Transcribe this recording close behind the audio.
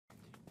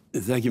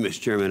Thank you, Mr.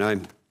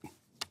 Chairman.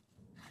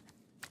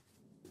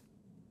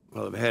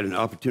 Well, I've had an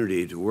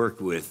opportunity to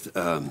work with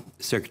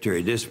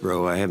Secretary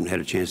Disbrow. I haven't had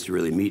a chance to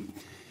really meet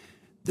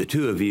the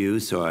two of you,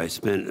 so I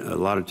spent a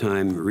lot of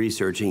time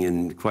researching,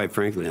 and quite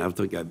frankly, I don't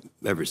think I've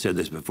ever said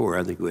this before,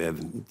 I think we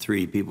have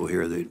 3 people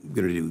here that are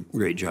going to do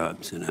great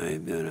jobs, and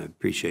I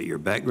appreciate your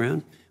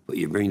background, what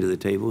you bring to the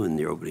table, and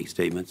your opening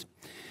statements.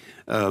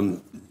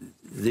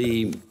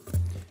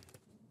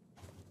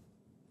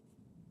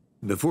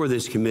 Before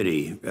this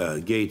committee,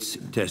 Gates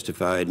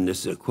testified, and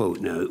this is a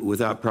quote, "Now,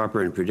 without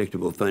proper and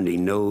predictable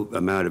funding, no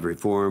amount of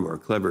reform or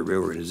clever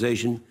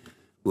reorganization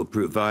will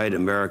provide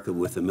America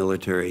with a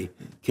military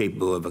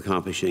capable of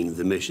accomplishing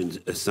the missions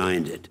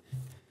assigned it."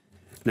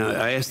 Now,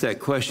 I asked that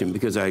question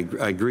because I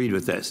agreed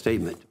with that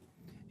statement.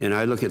 And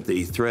I look at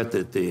the threat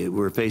that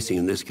we're facing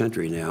in this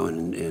country now,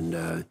 and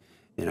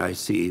I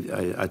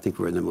think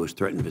we're in the most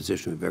threatened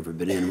position we've ever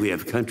been in. We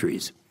have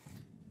countries,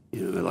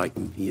 like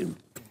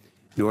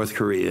North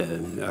Korea,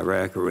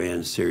 Iraq,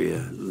 Iran,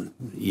 Syria,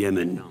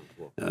 Yemen.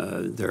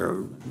 They're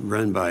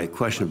run by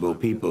questionable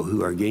people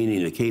who are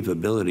gaining a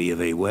capability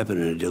of a weapon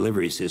and a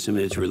delivery system,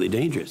 and it's really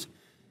dangerous.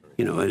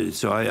 And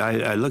so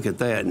I look at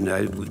that, and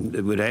I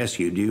would ask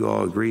you, do you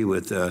all agree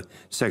with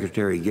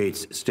Secretary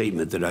Gates'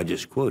 statement that I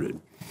just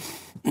quoted?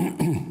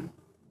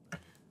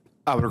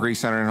 I would agree,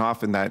 Senator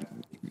Inhofe, in that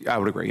I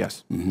would agree,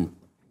 yes. Mm-hmm.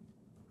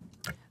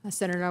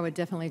 Senator, I would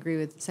definitely agree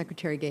with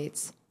Secretary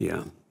Gates.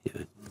 Yeah.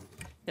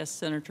 Yes,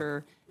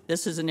 Senator.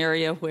 This is an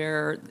area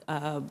where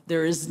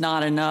there is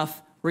not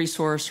enough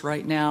resource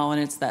right now,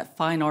 and it's that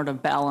fine art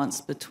of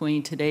balance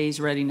between today's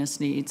readiness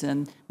needs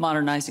and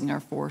modernizing our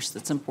force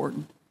that's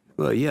important.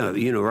 Well, yeah,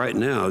 right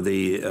now,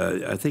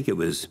 I think it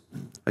was,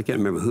 I can't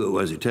remember who it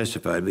was who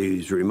testified, but he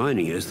was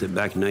reminding us that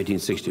back in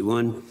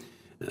 1961,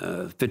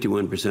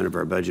 51% of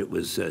our budget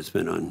was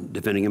spent on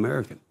defending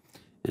America.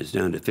 And it's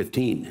down to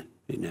 15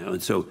 now.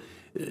 And so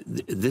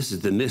this is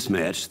the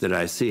mismatch that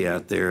I see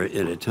out there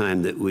at a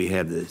time that we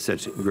have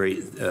such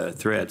great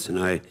threats.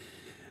 And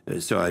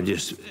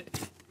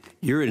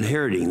you're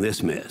inheriting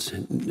this mess.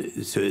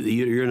 So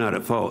you're not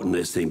at fault in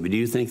this thing. But do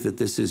you think that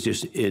this is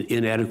just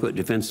inadequate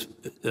defense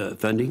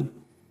funding?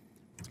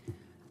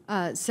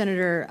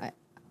 Senator,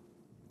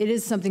 it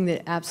is something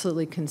that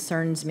absolutely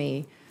concerns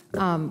me.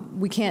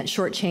 We can't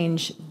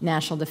shortchange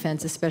national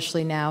defense,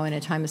 especially now in a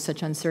time of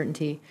such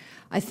uncertainty.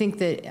 I think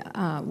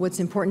that what's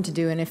important to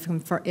do, and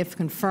if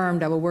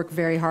confirmed, I will work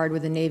very hard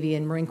with the Navy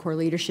and Marine Corps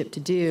leadership to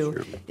do,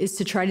 sure, is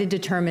to try to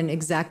determine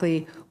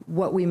exactly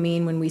what we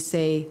mean when we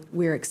say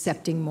we're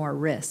accepting more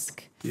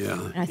risk. Yeah,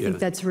 and I think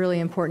that's really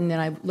important,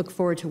 and I look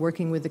forward to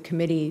working with the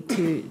committee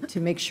to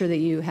make sure that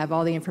you have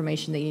all the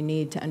information that you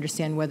need to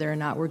understand whether or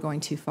not we're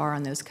going too far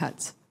on those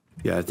cuts.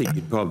 Yeah, I think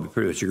you'd probably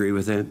pretty much agree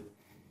with that.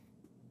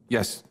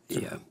 Yes.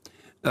 Yeah.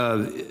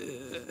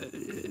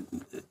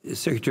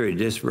 Secretary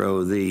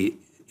Disbrow,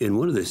 in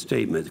one of the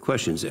statements, the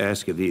questions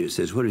asked of you, it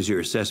says, what is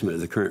your assessment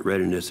of the current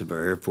readiness of our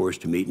Air Force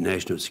to meet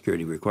national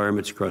security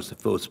requirements across the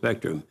full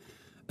spectrum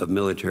of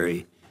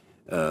military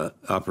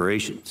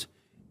operations?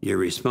 Your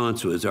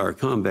response was, our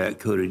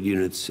combat-coded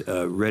units'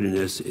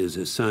 readiness is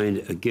assigned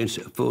against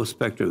a full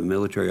spectrum of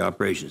military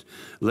operations.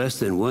 Less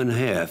than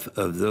 1/2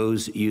 of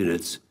those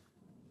units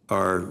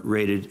are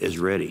rated as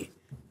ready.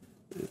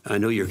 I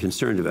know you're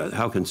concerned about it.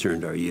 How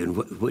concerned are you,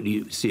 and what do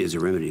you see as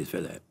a remedy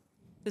for that?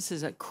 This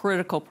is a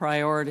critical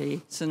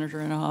priority, Senator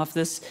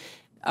Inhofe.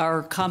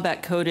 Our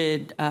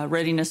combat-coded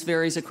readiness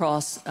varies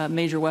across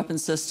major weapon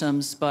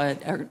systems,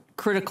 but are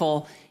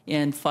critical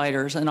in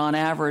fighters. And on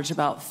average,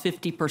 about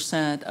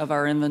 50% of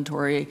our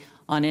inventory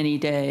on any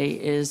day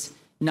is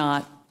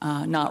not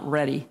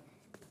ready.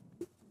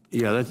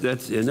 Yeah,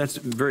 that's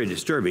very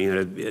disturbing.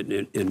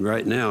 And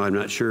right now, I'm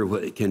not sure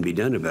what can be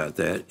done about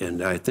that.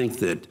 And I think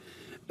that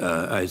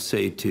I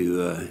say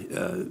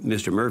to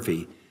Mr.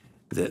 Murphy,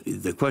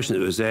 the question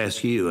that was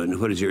asked you, and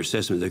what is your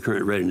assessment of the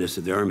current readiness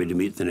of the Army to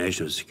meet the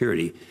national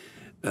security?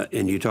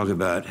 And you talk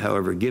about,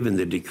 however, given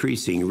the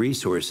decreasing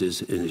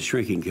resources and the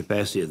shrinking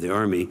capacity of the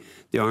Army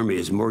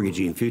is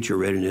mortgaging future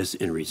readiness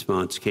and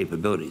response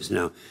capabilities.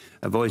 Now,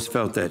 I've always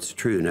felt that's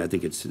true, and I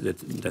think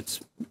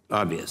that's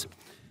obvious,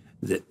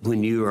 that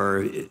when you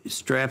are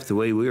strapped the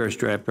way we are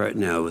strapped right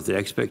now with the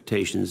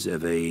expectations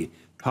of a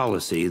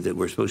policy that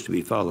we're supposed to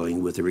be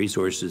following with the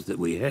resources that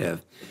we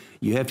have,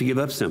 you have to give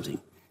up something.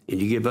 And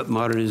you give up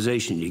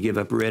modernization, you give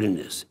up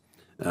readiness,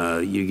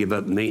 you give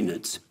up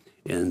maintenance.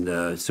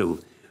 And so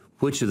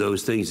which of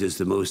those things is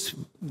the most,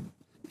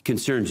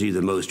 concerns you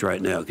the most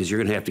right now? Because you're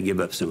going to have to give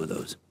up some of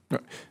those.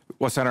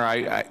 Well,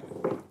 Senator,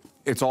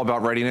 it's all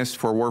about readiness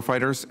for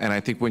warfighters. And I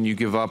think when you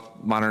give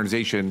up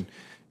modernization,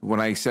 when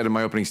I said in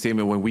my opening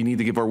statement, when we need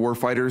to give our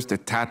warfighters the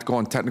tactical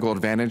and technical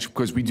advantage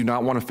because we do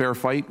not want a fair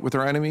fight with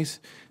our enemies,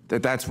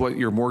 that's what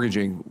you're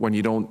mortgaging when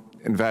you don't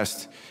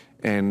invest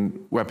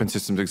in weapon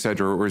systems, et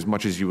cetera, or as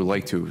much as you would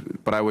like to.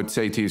 But I would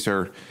say to you,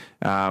 sir,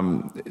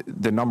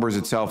 the numbers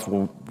itself,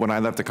 when I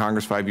left the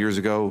Congress 5 years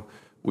ago,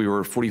 we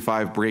were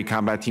 45 brigade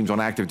combat teams on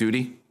active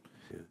duty.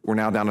 We're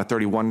now down to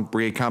 31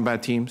 brigade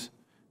combat teams.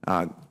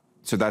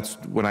 So that's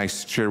when I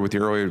shared with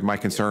you earlier my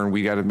concern.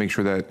 We got to make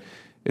sure that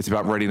it's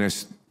about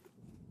readiness.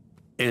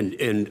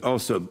 And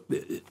also,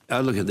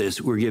 I look at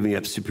this, we're giving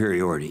up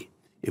superiority,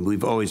 and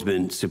we've always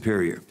been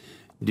superior.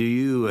 Do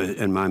you,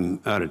 and I'm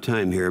out of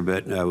time here,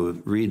 but I will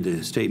read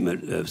the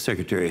statement of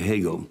Secretary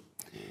Hagel.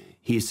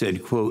 He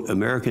said, quote,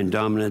 "American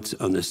dominance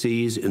on the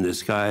seas, in the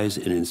skies,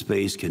 and in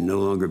space can no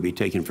longer be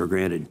taken for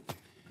granted."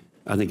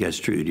 I think that's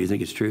true. Do you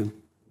think it's true?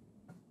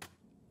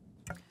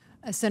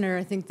 Senator,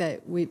 I think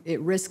that it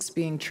risks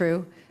being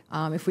true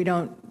if we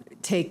don't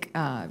take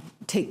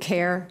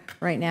care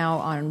right now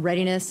on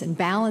readiness and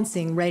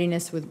balancing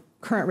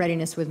current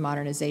readiness with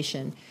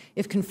modernization.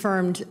 If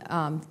confirmed,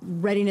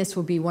 readiness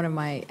will be one of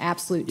my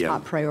absolute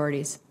top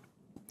priorities.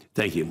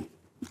 Thank you.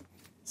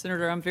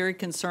 Senator, I'm very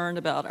concerned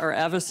about our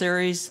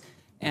adversaries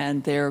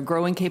and their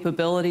growing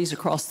capabilities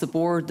across the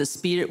board, the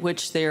speed at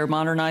which they are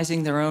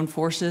modernizing their own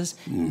forces.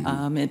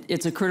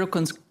 It's a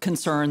critical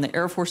concern. The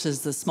Air Force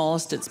is the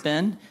smallest it's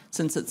been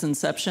since its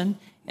inception,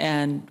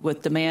 and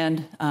with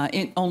demand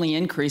only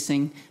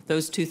increasing,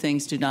 those two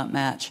things do not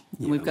match.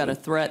 And we've got a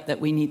threat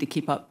that we need to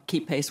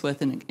keep pace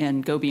with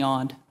and go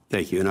beyond.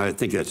 Thank you, and I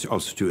think that's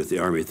also true with the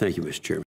Army. Thank you, Mr. Chairman.